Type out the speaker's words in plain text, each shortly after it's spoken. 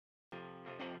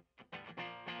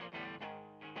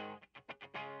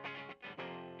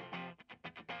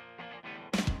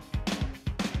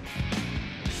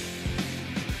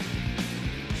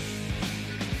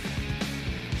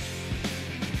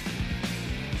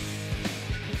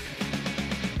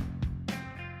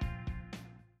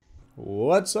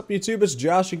What's up, YouTube? It's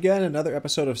Josh again. Another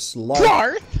episode of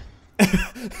Slarth.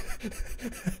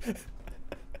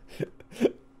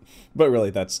 But really,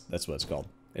 that's what it's called.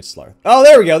 It's Slarth. Oh,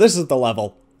 there we go. This is the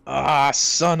level. Ah,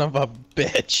 son of a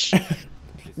bitch.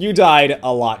 You died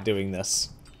a lot doing this.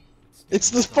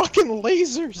 It's the fucking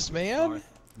lasers, man.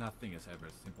 Nothing is ever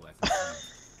as simple as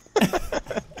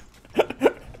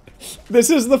it This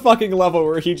is the fucking level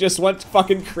where he just went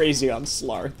fucking crazy on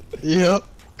Slarth. Yep.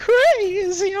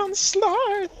 Crazy on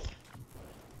Slarth.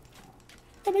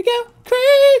 Let me go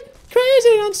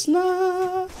crazy on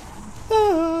Slarth.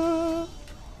 Oh,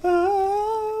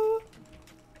 oh.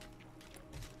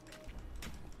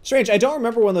 Strange, I don't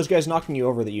remember when those guys knocking you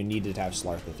over that you needed to have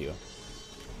Slarth with you.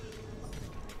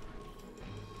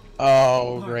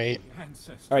 Oh, great.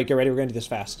 Alright, get ready, we're gonna do this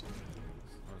fast.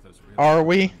 Are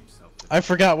we? I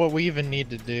forgot what we even need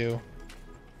to do.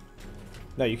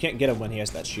 No, you can't get him when he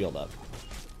has that shield up.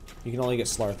 You can only get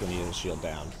Slarth when he has his shield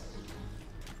down.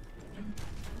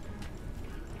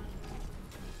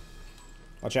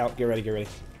 Watch out, get ready, get ready.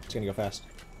 It's gonna go fast.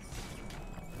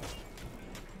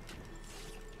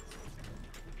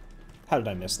 How did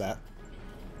I miss that?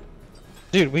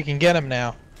 Dude, we can get him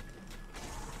now.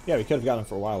 Yeah, we could have got him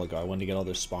for a while ago. I wanted to get all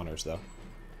those spawners, though.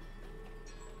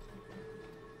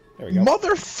 There we go.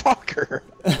 Motherfucker!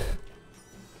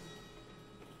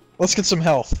 Let's get some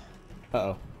health.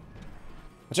 Uh-oh.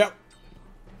 Watch out!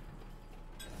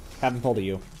 Have him pull to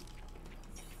you.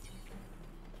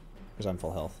 Because I'm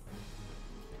full health.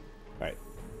 Alright.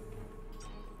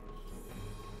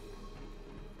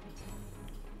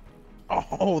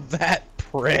 Oh, that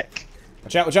prick.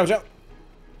 Watch out, watch out, watch out!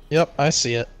 Yep, I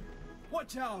see it.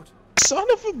 Watch out!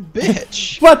 Son of a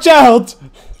bitch! Watch out!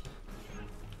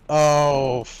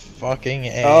 Oh, fucking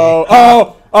A.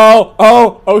 Oh,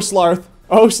 Slarth.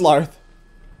 Oh, Slarth.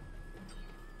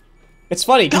 It's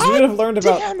funny, because we would have learned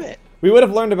about... Damn it! We would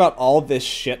have learned about all this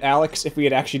shit, Alex, if we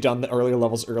had actually done the earlier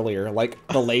levels earlier, like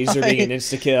the laser being an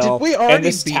insta-kill, Did we already and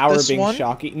this beat tower this being one?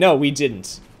 shocky. No, we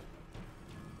didn't.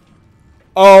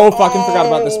 Oh, fucking forgot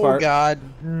about this part. Oh, God.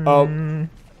 Oh.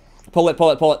 Pull it,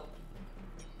 pull it, pull it.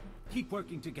 Keep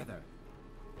working together.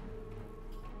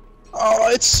 Oh,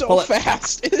 it's so Pull it.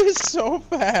 fast. It is so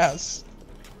fast.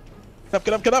 Get up,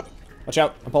 get up, get up. Watch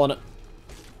out, I'm pulling it.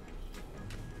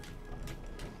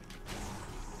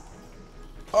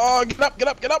 Oh, get up, get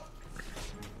up, get up.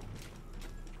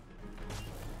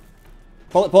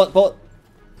 Pull it, pull it, pull it.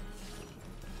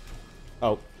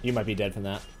 Oh, you might be dead from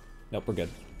that. Nope, we're good.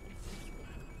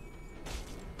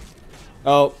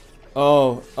 Oh,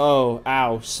 ow,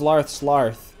 Slarth,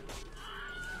 Slarth.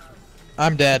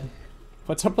 I'm dead.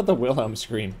 What's up with the Wilhelm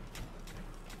scream?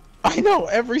 I know,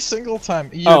 every single time.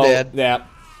 You're dead. Yeah,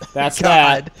 that's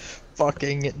God that.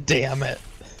 fucking damn it.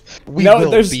 We No,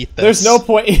 will there's beat this. there's no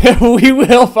point. We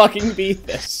will fucking beat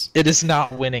this. It is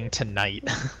not winning tonight.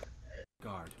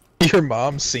 Guard. Your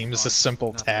mom seems a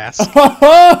simple task.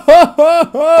 Oh!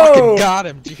 Fucking got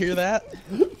him. Do you hear that?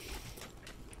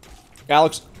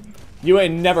 Alex, you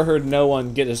ain't never heard no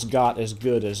one get as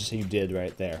good as he did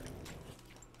right there.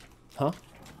 Huh?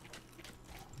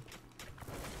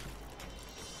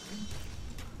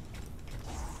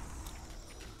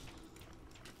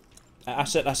 I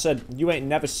said, you ain't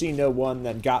never seen no one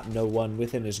that got no one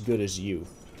within as good as you.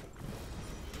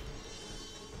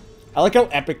 I like how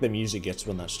epic the music gets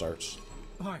when that starts.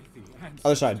 By the ancestors.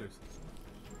 Other side. Slarth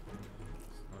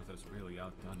has really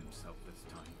outdone himself this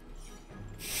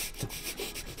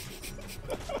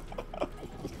time.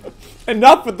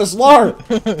 Enough with the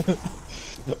Slarth!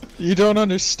 You don't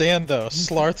understand though.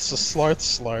 Slarth's a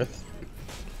Slarth.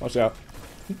 Watch out.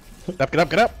 Get up, get up,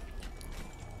 get up.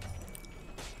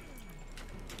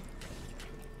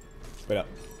 Wait up.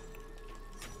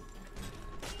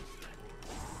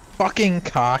 Fucking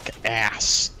cock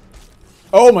ass.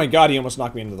 Oh my god, he almost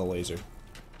knocked me into the laser.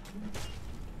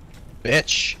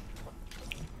 Bitch.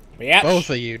 Bitch. Both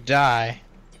of you die.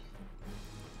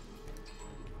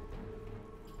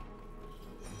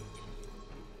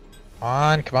 Come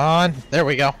on, come on. There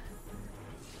we go.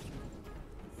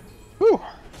 Whew.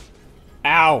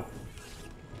 Ow!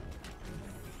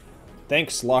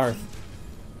 Thanks, Slarth.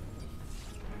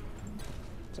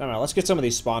 So, I don't know, let's get some of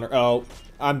these spawner. Oh,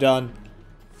 I'm done.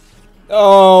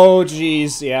 Oh,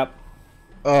 jeez, yep.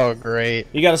 Oh, great.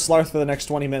 You got a Slarth for the next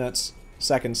 20 minutes.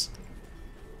 Seconds.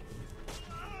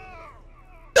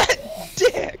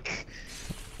 Dick!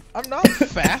 I'm not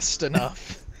fast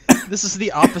enough. This is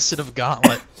the opposite of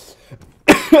Gauntlet.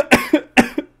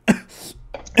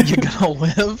 You gonna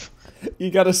live?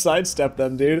 You gotta sidestep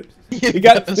them, dude. You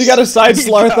gotta side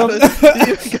Slarth them.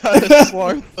 You gotta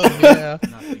Slarth them, yeah.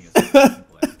 Nothing is as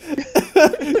simple as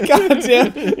God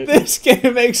damn, this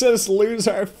game makes us lose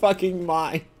our fucking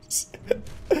minds.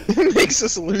 It makes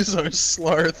us lose our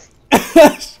Slarth.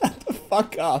 Shut the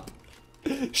fuck up.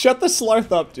 Shut the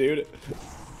Slarth up, dude.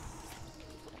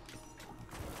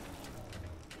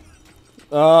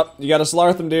 You gotta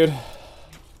Slarth him, dude.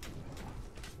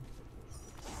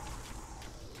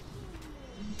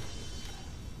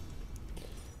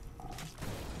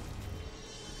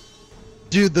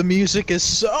 Dude, the music is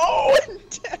so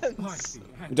intense.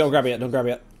 Don't grab it yet, don't grab it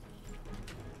yet.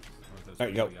 There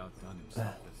you go.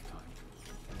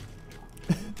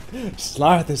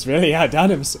 Slarth has really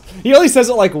outdone himself. He only says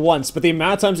it like once, but the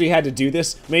amount of times he had to do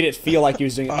this made it feel like he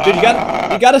was doing it. Dude, you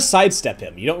gotta sidestep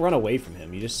him. You don't run away from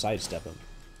him, you just sidestep him.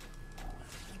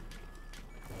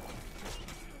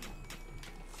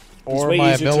 Or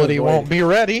my ability won't be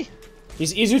ready.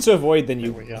 He's easier to avoid than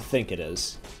you think it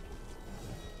is.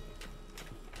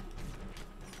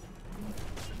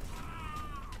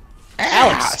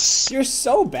 Alex, you're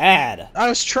so bad. I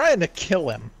was trying to kill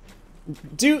him.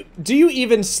 Do you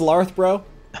even Slarth, bro?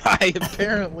 I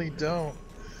apparently don't.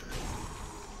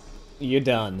 You're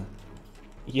done.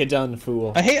 You're done,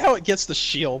 fool. I hate how it gets the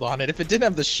shield on it. If it didn't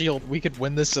have the shield, we could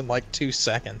win this in like 2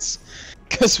 seconds.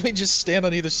 Because we just stand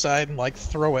on either side and like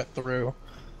throw it through.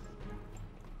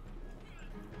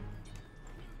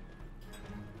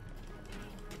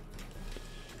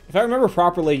 If I remember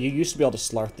properly, you used to be able to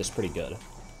Slarth this pretty good.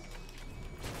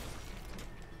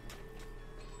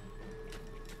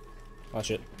 Watch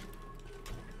it.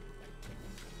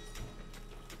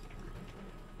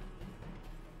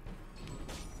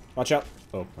 Watch out.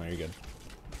 Oh, no, you're good.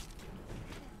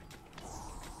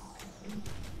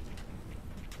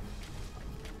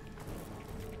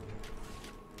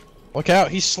 Look out,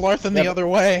 he's Slarthing the other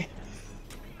way.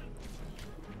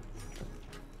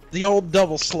 The old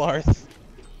double Slarth.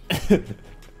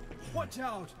 Watch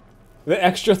out! The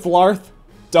extra Slarth,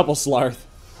 double Slarth.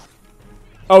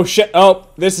 Oh shit, oh,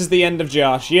 this is the end of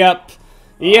Josh. Yep.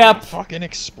 Yep. Fucking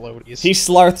explodies. He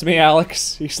Slarthed me,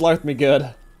 Alex. He Slarthed me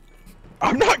good.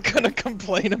 I'm not gonna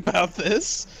complain about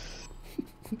this.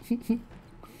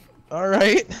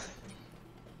 Alright.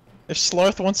 If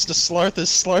Slarth wants to Slarth his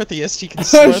Slarthiest, he can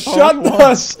Slarth all he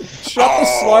wants. Shut the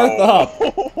Slarth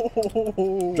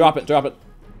up. Drop it, drop it.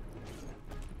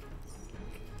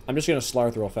 I'm just gonna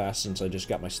Slarth real fast since I just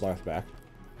got my Slarth back.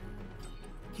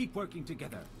 Keep working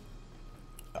together.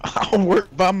 I'll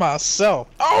work by myself.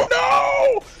 Oh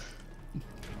no!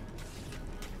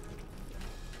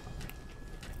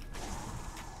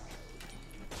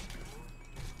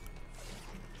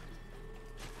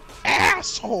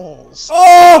 Assholes!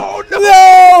 Oh, no!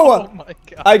 Oh my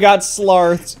god. I got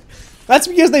Slarthed. That's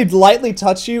because they lightly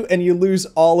touch you and you lose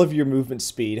all of your movement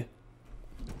speed.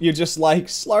 You're just like,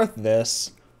 Slarth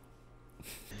this.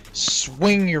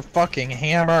 Swing your fucking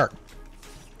hammer.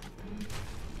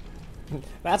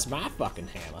 That's my fucking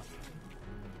hammer.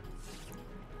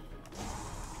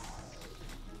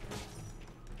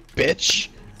 Bitch.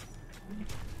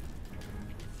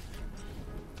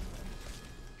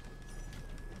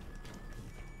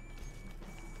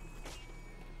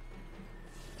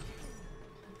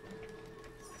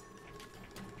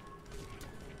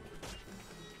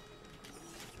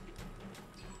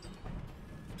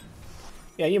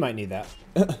 Yeah, you might need that.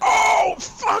 Oh,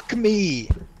 fuck me!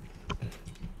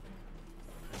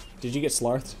 Did you get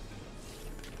Slarthed?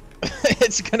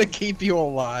 It's gonna keep you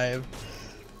alive.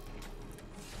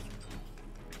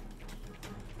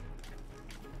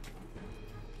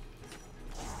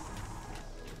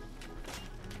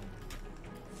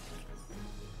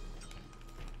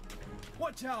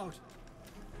 Watch out!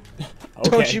 Okay.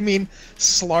 Don't you mean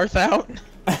Slarth out?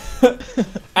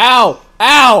 Ow!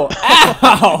 Ow!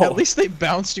 Ow! At least they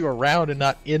bounced you around and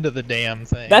not into the damn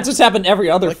thing. That's what's happened every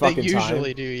other like fucking they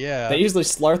usually time. do, yeah. They usually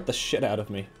Slarth the shit out of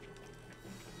me.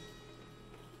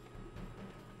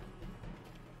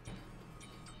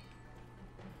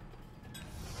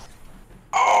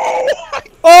 Oh!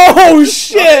 Oh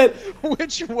shit!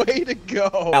 Which way to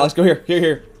go? Alex, go here. Here,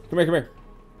 here. Come here, come here.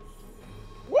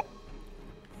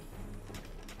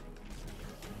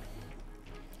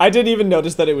 I didn't even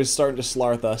notice that it was starting to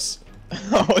Slarth us.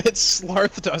 Oh, it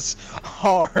Slarthed us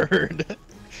hard.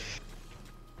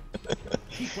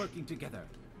 Keep working together.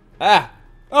 Ah!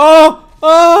 Oh!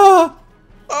 Oh!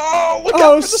 Oh, look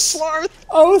Oh, out for the Slarth!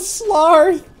 Oh,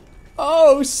 Slarth!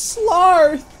 Oh,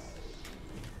 Slarth!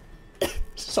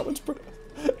 Someone's...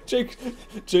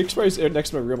 Jake's right next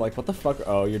to my room like, what the fuck?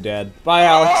 Oh, you're dead. Bye,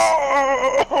 Alex.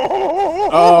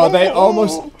 Oh, they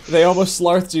almost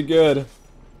Slarthed you good.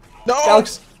 No!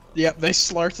 Alex. Yep, they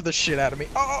Slarthed the shit out of me.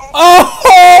 Oh!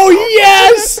 Oh,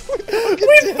 yes!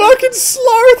 We fucking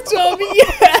Slarthed him!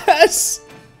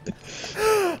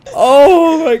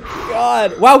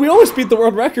 god. Wow, we almost beat the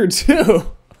world record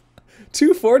too.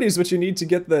 240 is what you need to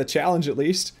get the challenge at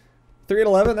least. 3 and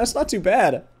 11, that's not too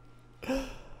bad.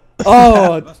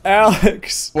 Oh,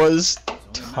 Alex. Was It's only a matter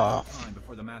of tough. time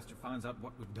before the master finds out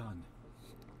what we've done.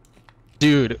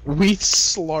 Dude, we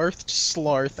slarthed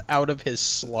Slarth out of his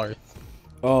Slarth.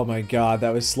 Oh my god,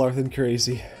 that was Slarthing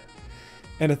crazy.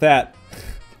 And at that,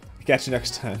 catch you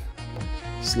next time.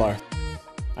 Slarth.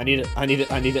 I need it, I need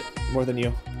it, I need it more than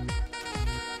you.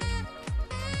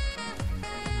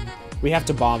 We have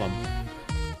to bomb him.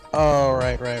 Oh,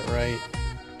 right.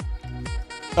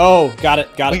 Oh, got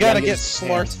it, got it. We gotta get his Slarth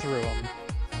hand. through him.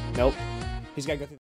 Nope. He's gotta go through.